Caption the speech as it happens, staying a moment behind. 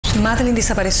Madeleine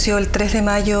desapareció el 3 de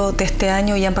mayo de este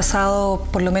año y han pasado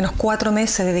por lo menos 4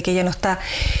 meses desde que ella no está.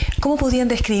 ¿Cómo podrían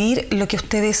describir lo que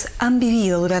ustedes han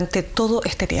vivido durante todo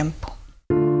este tiempo?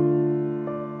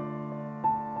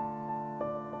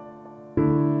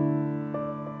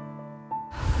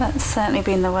 That's certainly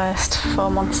been the worst 4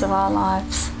 months of our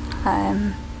lives.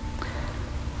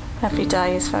 Every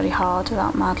day is very hard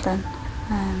without Madeleine.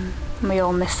 We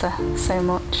all miss her so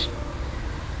much.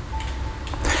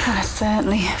 And it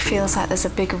certainly feels like there's a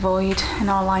big void in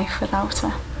our life without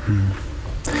her.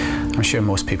 I'm sure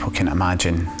most people can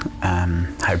imagine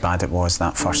how bad it was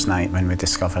that first night when we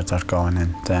discovered her gone,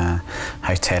 and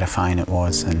how terrifying it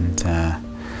was, and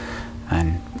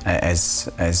it is,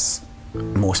 as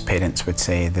most parents would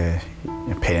say,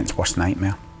 your parents' worst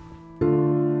nightmare.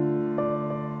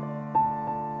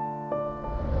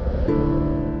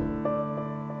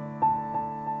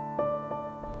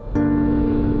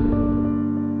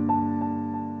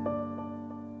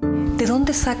 ¿De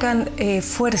dónde sacan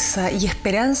fuerza y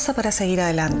esperanza para seguir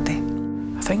adelante?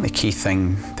 I think the key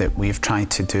thing that we've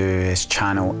tried to do is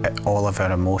channel all of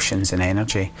our emotions and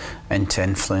energy into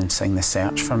influencing the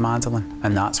search for Madeleine,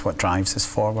 and that's what drives us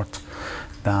forward.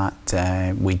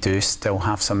 That we do still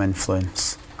have some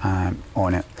influence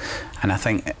on it, and I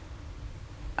think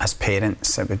as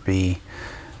parents it would be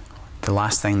the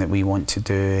last thing that we want to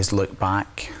do is look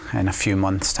back in a few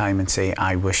months' time and say,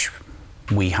 I wish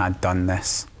we had done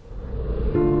this.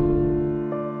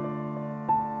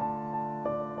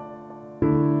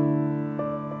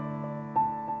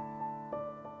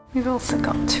 We've also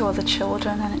got 2 other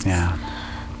children, and it's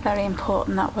very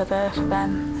important that we're there for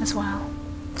them as well.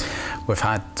 We've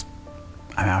had,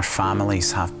 our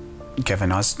families have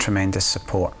given us tremendous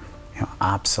support,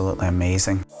 absolutely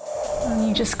amazing. And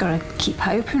you just got to keep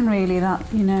hoping, really, that,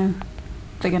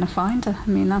 they're going to find her. I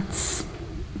mean, that's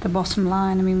the bottom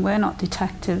line. I mean, we're not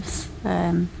detectives.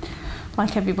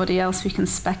 Like everybody else, we can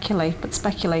speculate, but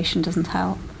speculation doesn't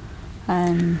help.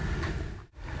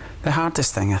 The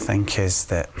hardest thing, I think, is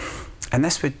that, and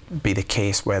this would be the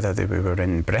case whether we were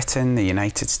in Britain, the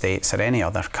United States, or any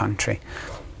other country,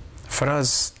 for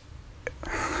us,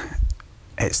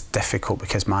 it's difficult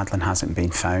because Madeleine hasn't been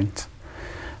found.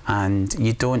 And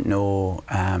you don't know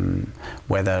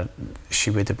whether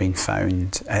she would have been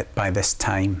found by this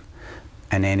time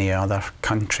in any other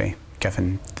country,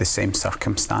 given the same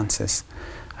circumstances.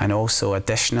 And also,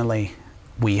 additionally,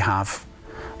 we have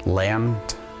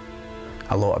learned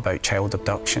a lot about child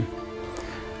abduction,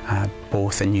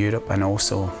 both in Europe and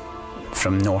also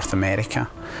from North America,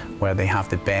 where they have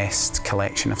the best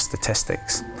collection of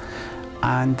statistics.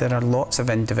 And there are lots of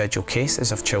individual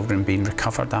cases of children being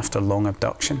recovered after long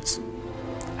abductions.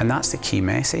 And that's the key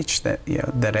message, that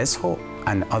there is hope,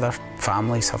 and other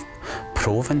families have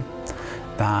proven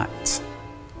that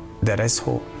there is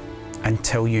hope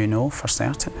until you know for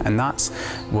certain. And that's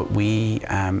what we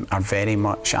are very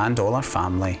much, and all our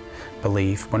family,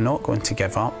 believe. We're not going to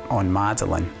give up on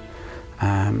Madeleine,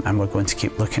 and we're going to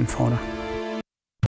keep looking for her.